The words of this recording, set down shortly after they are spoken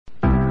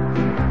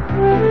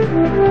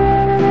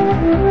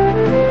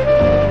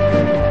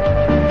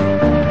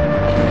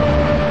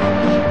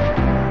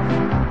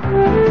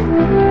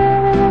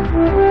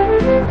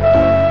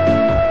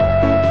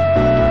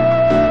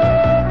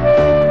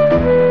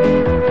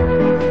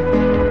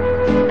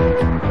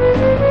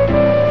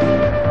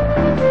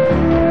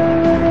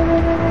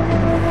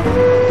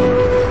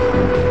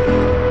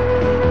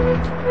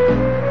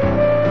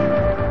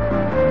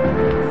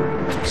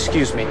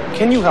Excuse me,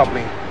 can you help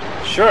me?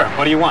 Sure,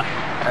 what do you want?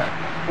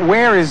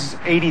 Where is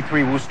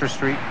 83 Wooster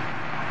Street?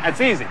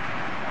 That's easy.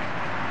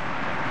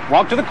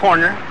 Walk to the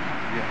corner,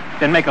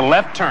 then make a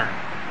left turn.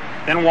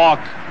 Then walk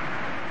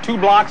 2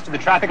 blocks to the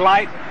traffic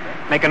light,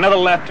 make another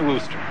left to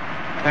Wooster.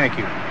 Thank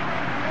you.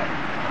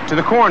 To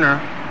the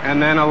corner,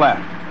 and then a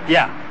left.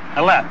 Yeah,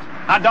 a left.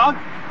 Hot dog?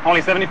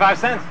 Only 75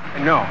 cents.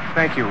 No,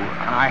 thank you.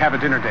 I have a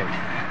dinner date.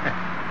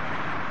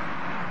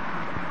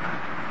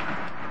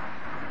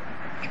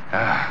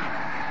 Okay.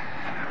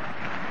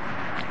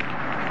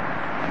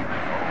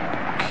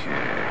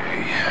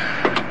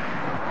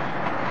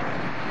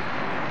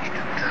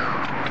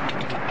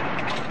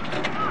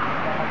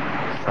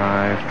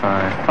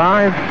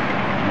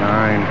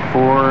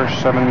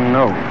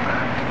 555-9470.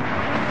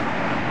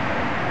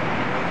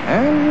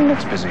 And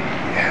it's busy.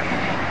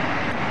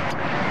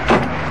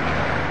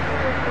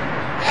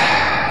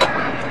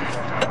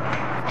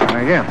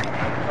 Try again.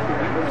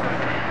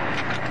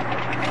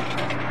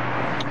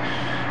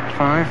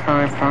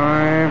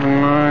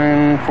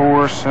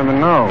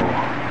 555-9470.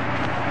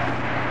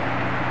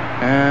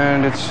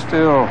 And it's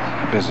still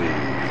busy.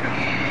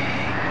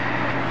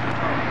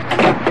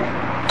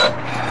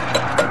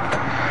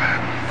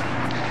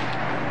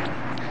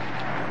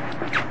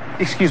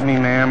 Excuse me,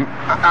 ma'am.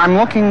 I'm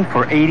looking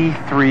for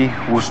 83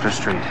 Wooster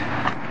Street.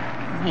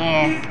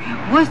 Yes,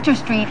 Wooster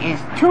Street is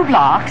 2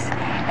 blocks,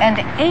 and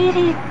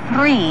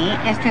 83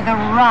 is to the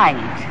right.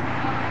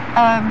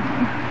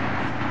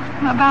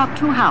 About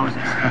 2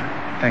 houses.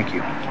 Thank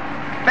you.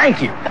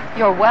 Thank you.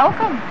 You're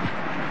welcome.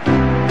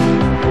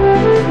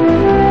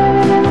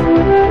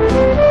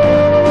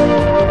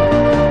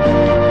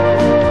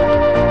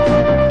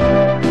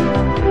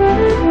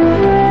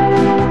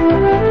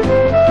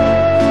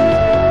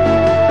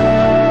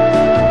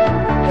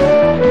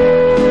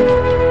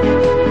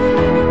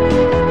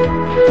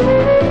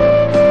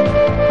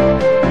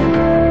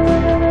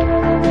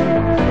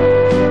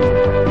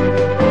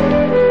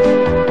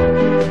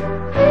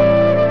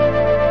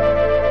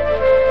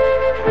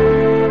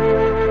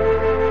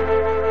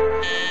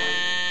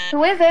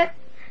 Who is it?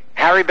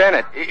 Harry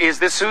Bennett. Is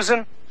this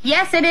Susan?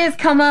 Yes, it is.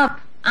 Come up.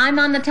 I'm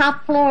on the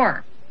top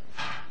floor.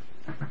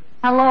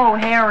 Hello,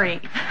 Harry.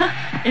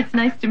 It's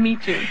nice to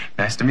meet you.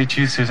 Nice to meet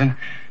you, Susan.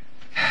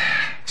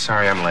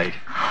 Sorry I'm late.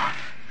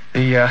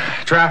 The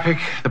traffic,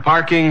 the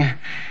parking.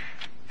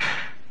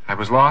 I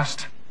was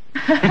lost.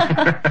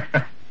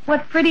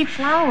 What pretty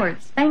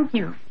flowers. Thank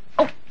you.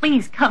 Oh,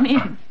 please, come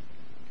in.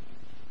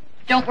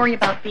 Don't worry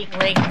about being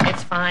late.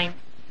 It's fine.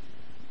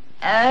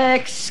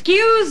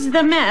 Excuse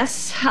the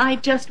mess. I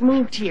just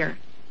moved here.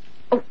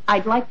 Oh,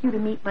 I'd like you to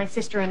meet my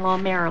sister-in-law,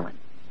 Marilyn.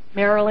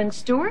 Marilyn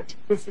Stewart,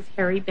 this is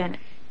Harry Bennett.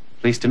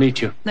 Pleased to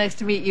meet you. Nice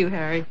to meet you,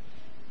 Harry.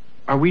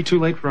 Are we too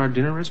late for our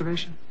dinner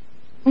reservation?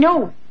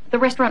 No, the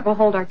restaurant will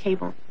hold our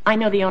table. I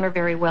know the owner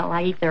very well.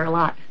 I eat there a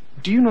lot.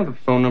 Do you know the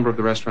phone number of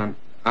the restaurant?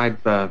 I'd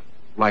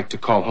like to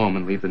call home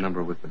and leave the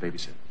number with the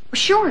babysitter.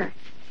 Sure.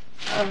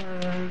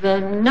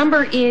 The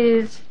number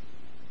is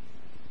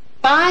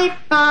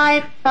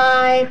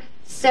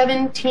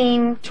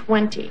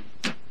 555-1720.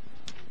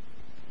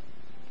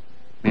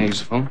 May I use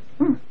the phone?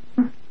 Yeah.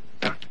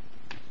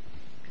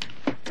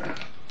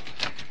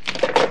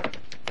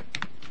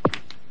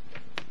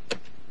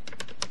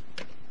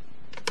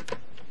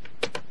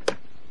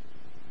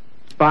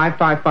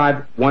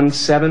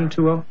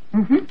 555-1720?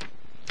 Mm-hmm.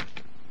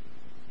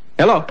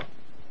 Hello.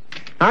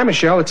 Hi,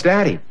 Michelle. It's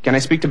Daddy. Can I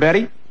speak to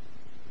Betty?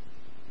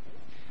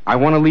 I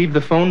want to leave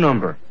the phone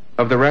number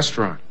of the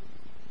restaurant.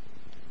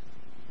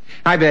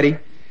 Hi, Betty.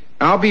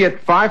 I'll be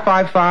at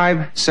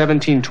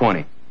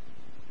 555-1720.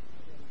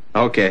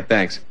 Okay,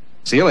 thanks.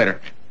 See you later.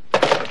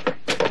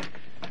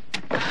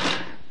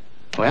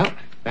 Well,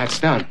 that's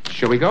done.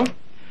 Shall we go?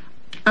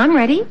 I'm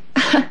ready.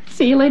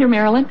 See you later,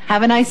 Marilyn.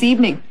 Have a nice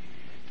evening.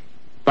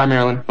 Bye,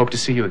 Marilyn. Hope to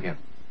see you again.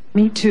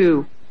 Me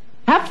too.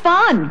 Have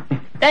fun.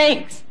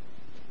 Thanks.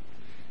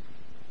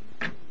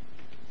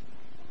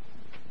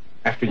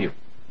 After you.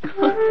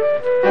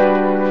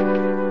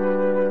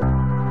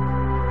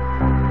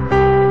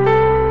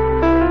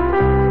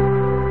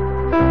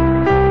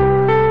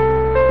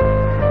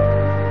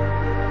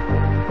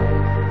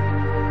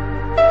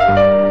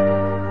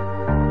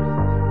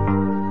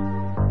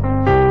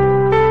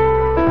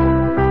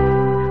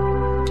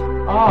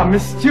 Ah,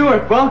 Miss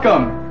Stewart,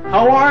 welcome.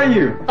 How are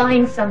you?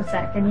 Fine,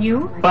 Sunset. And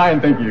you? Fine,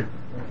 thank you.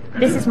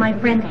 This is my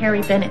friend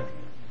Harry Bennett.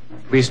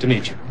 Pleased to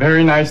meet you.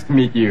 Very nice to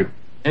meet you.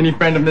 Any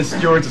friend of Miss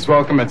Stewart's is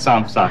welcome at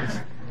Samsat's.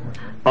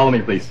 Follow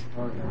me, please.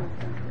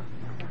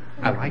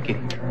 I like it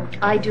here.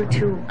 I do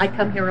too. I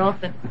come here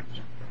often.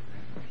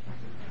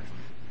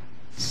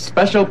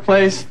 Special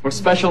place for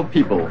special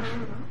people.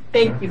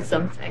 Thank you,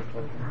 something.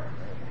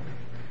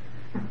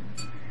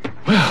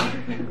 Well,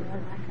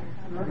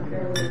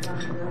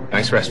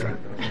 nice restaurant.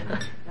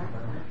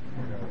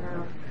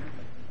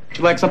 Would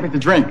you like something to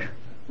drink?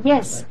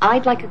 Yes,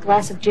 I'd like a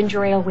glass of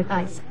ginger ale with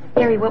ice.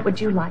 Harry, what would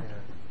you like?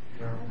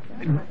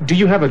 Do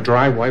you have a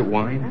dry white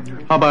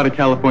wine? How about a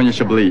California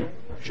Chablis?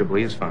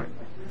 Chablis is fine.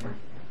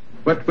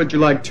 What would you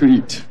like to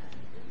eat?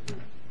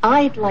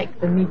 I'd like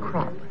the meat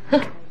crab.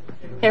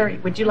 Harry,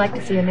 would you like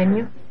to see a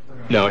menu?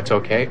 No, it's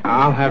okay.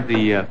 I'll have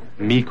the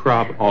mee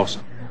crab also.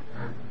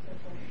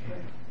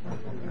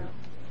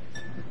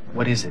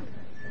 What is it?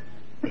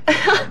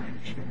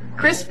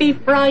 Crispy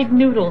fried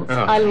noodles.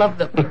 Oh. I love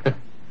them.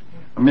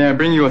 May I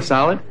bring you a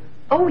salad?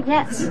 Oh,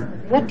 yes.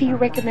 What do you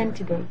recommend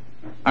today?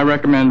 I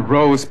recommend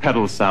rose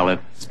petal salad,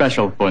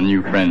 special for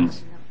new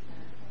friends.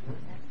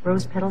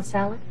 Rose petal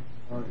salad?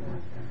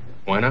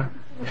 Why not?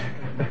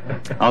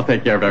 I'll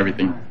take care of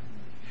everything.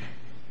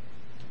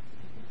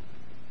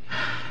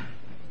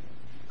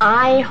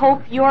 I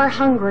hope you're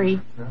hungry.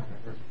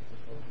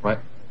 What?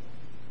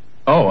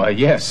 Oh,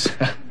 yes.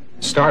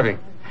 Starving.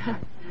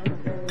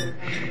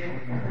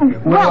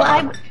 Well,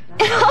 I...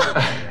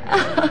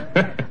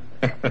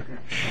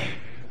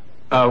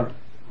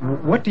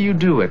 What do you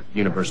do at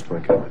Universe Toy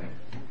Company?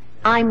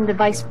 I'm the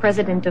vice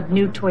president of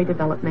new toy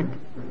development.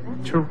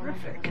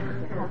 Terrific.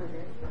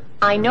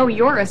 I know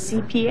you're a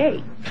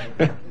CPA.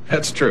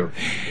 That's true.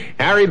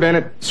 Harry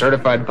Bennett,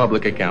 certified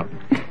public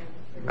accountant.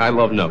 I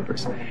love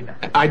numbers.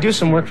 I do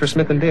some work for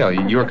Smith & Dale,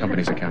 your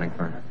company's accounting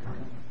firm.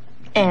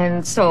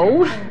 And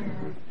so?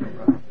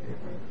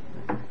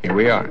 Here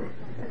we are.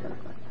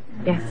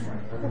 Yes.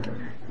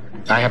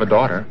 I have a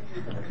daughter.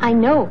 I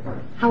know.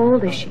 How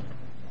old is she?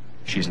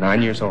 She's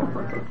 9 years old.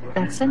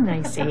 That's a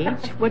nice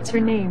age. What's her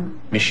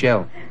name?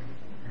 Michelle.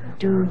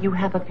 Do you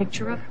have a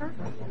picture of her?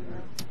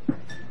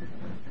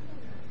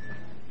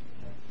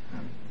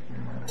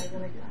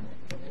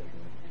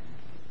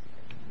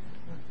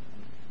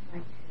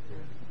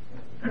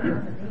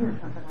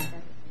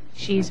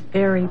 She's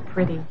very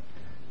pretty.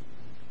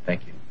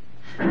 Thank you.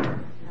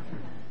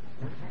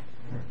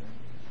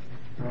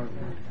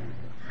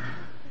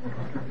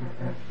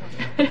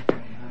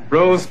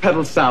 Rose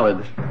petal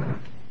salad.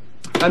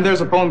 And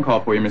there's a phone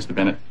call for you, Mr.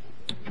 Bennett.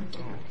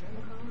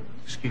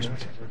 Excuse me.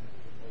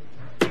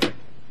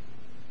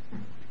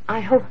 I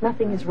hope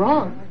nothing is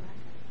wrong.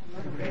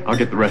 I'll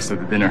get the rest of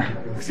the dinner.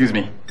 Excuse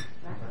me.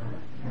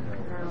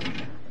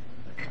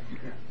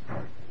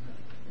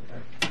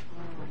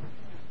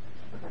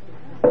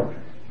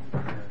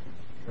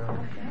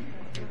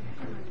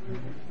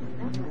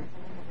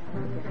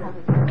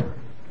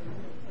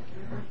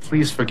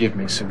 Please forgive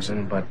me,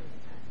 Susan, but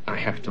I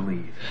have to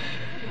leave.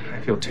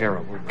 I feel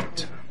terrible,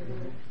 but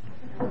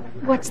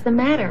What's the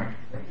matter?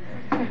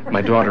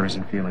 my daughter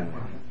isn't feeling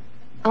well.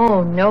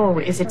 Oh, no.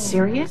 Is it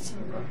serious?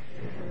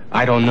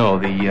 I don't know.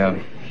 The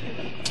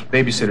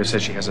babysitter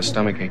says she has a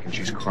stomachache and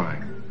she's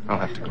crying. I'll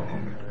have to go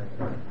home.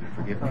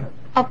 Forgive me?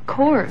 Of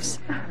course.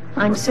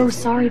 I'm so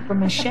sorry for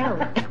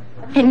Michelle.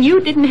 And you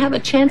didn't have a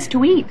chance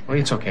to eat. Well,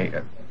 it's okay.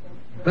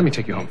 Let me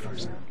take you home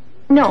first.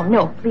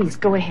 No, please,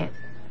 go ahead.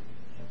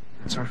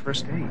 It's our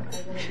first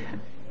date.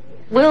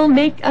 We'll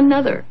make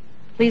another.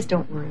 Please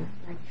don't worry.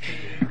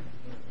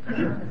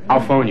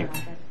 I'll phone you.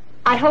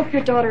 I hope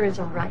your daughter is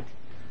all right.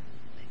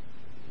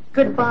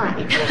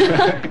 Goodbye.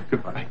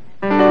 Goodbye.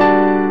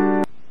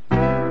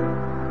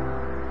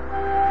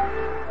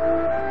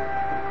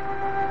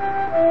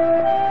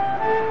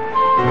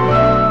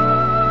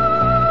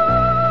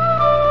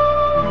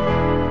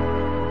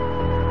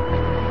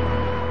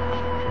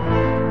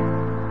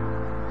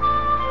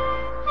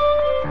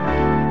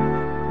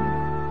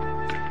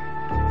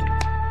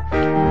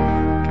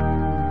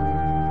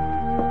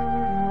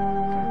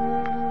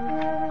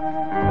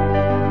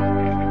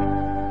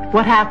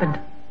 What happened?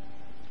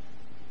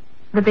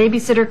 The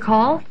babysitter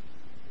called.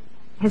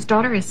 His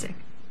daughter is sick.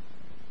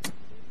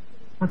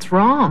 What's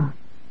wrong?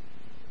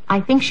 I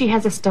think she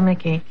has a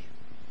stomachache.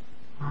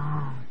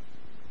 Oh.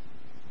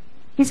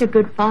 He's a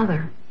good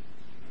father.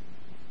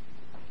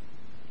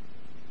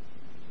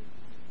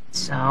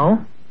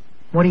 So,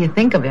 what do you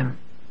think of him?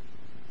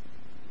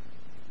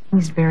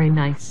 He's very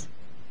nice.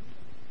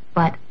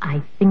 But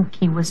I think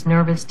he was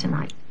nervous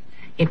tonight.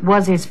 It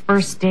was his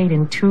first date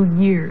in 2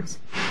 years.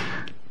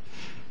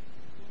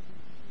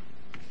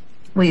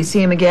 Will you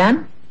see him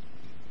again?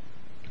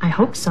 I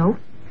hope so.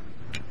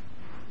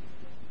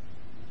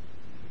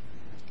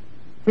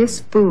 This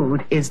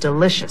food is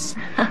delicious.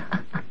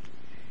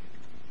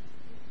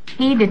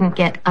 He didn't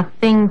get a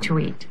thing to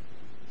eat.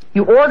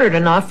 You ordered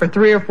enough for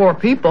 3 or 4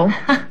 people.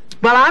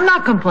 But I'm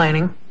not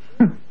complaining.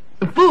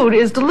 The food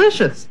is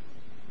delicious.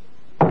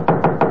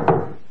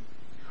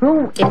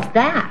 Who is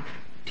that?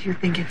 Do you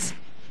think it's...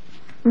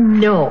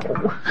 No.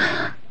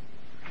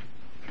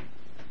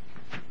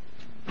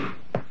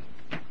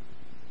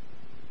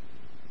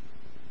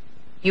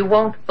 You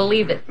won't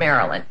believe it,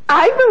 Marilyn.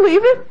 I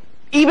believe it,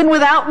 even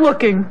without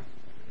looking.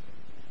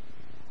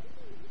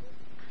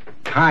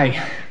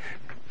 Hi.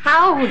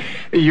 How?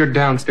 Your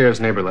downstairs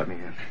neighbor let me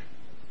in.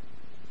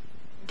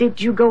 Did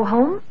you go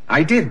home?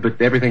 I did,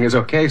 but everything is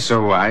okay,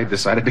 so I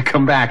decided to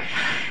come back.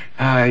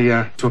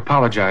 To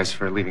apologize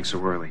for leaving so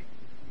early.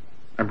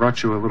 I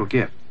brought you a little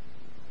gift.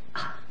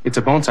 It's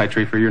a bonsai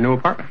tree for your new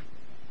apartment.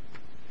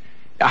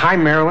 Hi,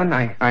 Marilyn.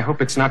 I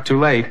hope it's not too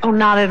late. Oh,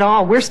 not at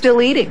all. We're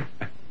still eating.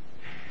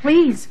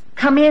 Please,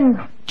 come in.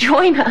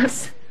 Join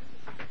us.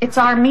 It's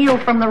our meal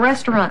from the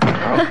restaurant.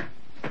 Oh.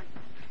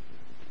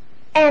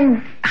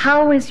 And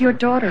how is your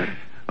daughter?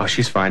 Oh,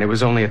 she's fine. It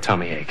was only a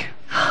tummy ache.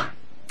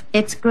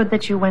 It's good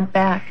that you went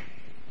back.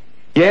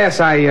 Yes,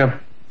 I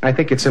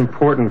think it's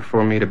important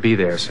for me to be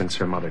there since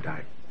her mother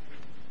died.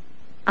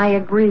 I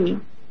agree.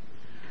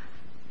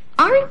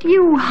 Aren't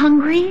you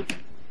hungry?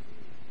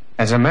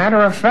 As a matter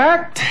of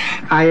fact,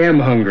 I am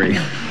hungry.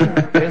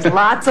 There's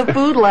lots of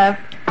food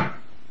left.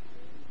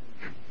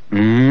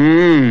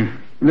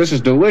 This is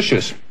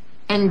delicious.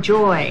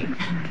 Enjoy.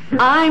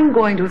 I'm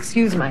going to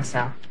excuse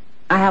myself.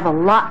 I have a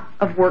lot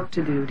of work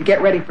to do to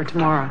get ready for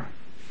tomorrow.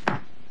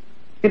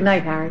 Good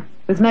night, Harry.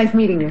 It was nice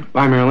meeting you.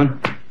 Bye,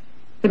 Marilyn.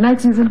 Good night,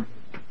 Susan.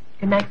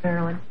 Good night,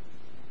 Marilyn.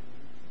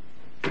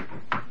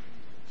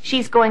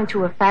 She's going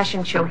to a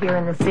fashion show here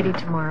in the city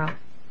tomorrow.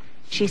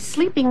 She's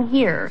sleeping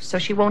here, so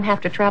she won't have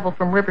to travel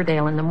from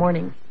Riverdale in the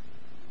morning.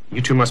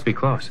 You two must be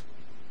close.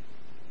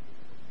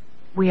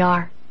 We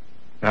are.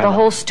 The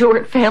whole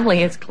Stewart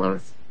family is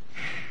close.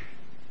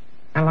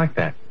 I like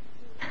that.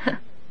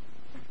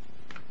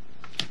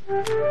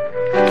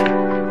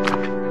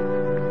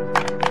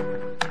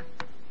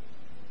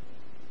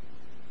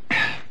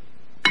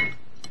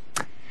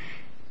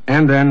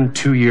 And then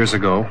 2 years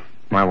ago,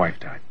 my wife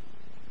died.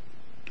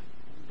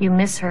 You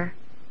miss her?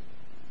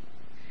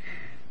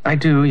 I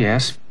do,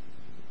 yes.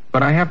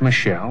 But I have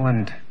Michelle,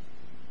 and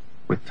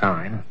with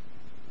time.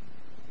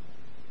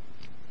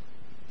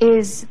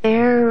 Is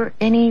there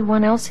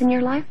anyone else in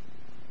your life?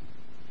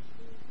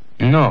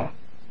 No,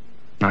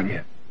 not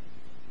yet.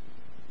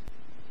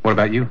 What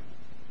about you?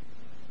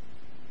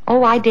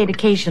 Oh, I date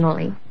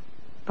occasionally,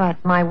 but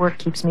my work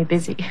keeps me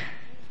busy.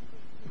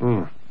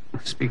 Ooh,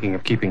 speaking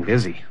of keeping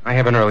busy, I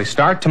have an early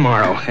start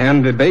tomorrow,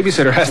 and the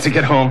babysitter has to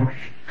get home.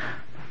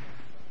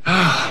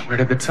 Where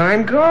did the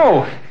time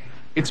go?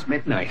 It's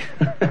midnight.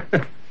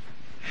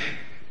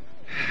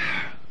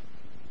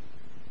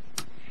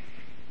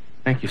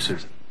 Thank you,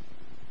 Susan.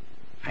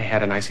 I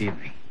had a nice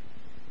evening.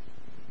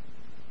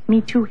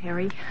 Me too,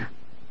 Harry.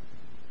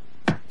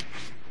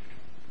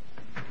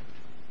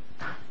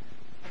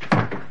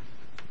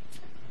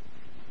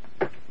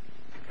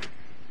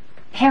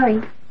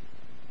 Harry.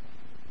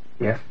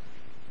 Yes?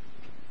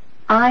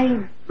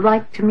 I'd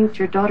like to meet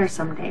your daughter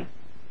someday.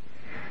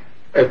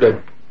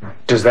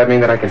 Does that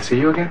mean that I can see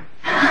you again?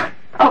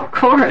 Of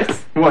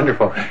course.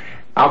 Wonderful.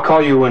 I'll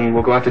call you and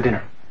we'll go out to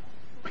dinner.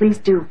 Please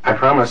do. I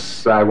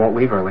promise I won't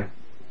leave early.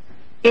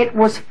 It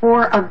was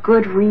for a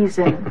good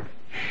reason.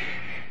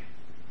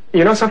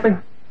 You know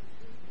something?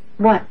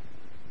 What?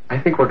 I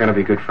think we're going to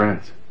be good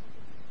friends.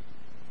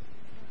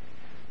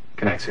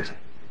 Good night, Susan.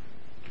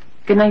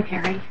 Good night,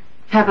 Harry.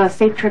 Have a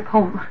safe trip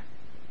home.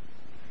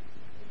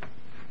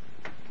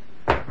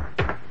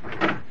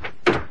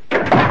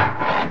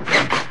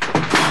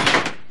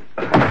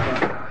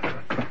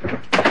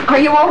 Are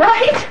you all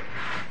right?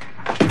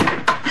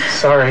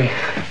 Sorry.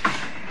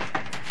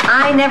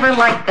 I never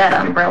liked that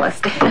umbrella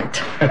stand.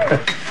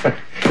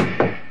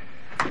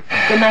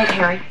 Good night,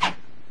 Harry.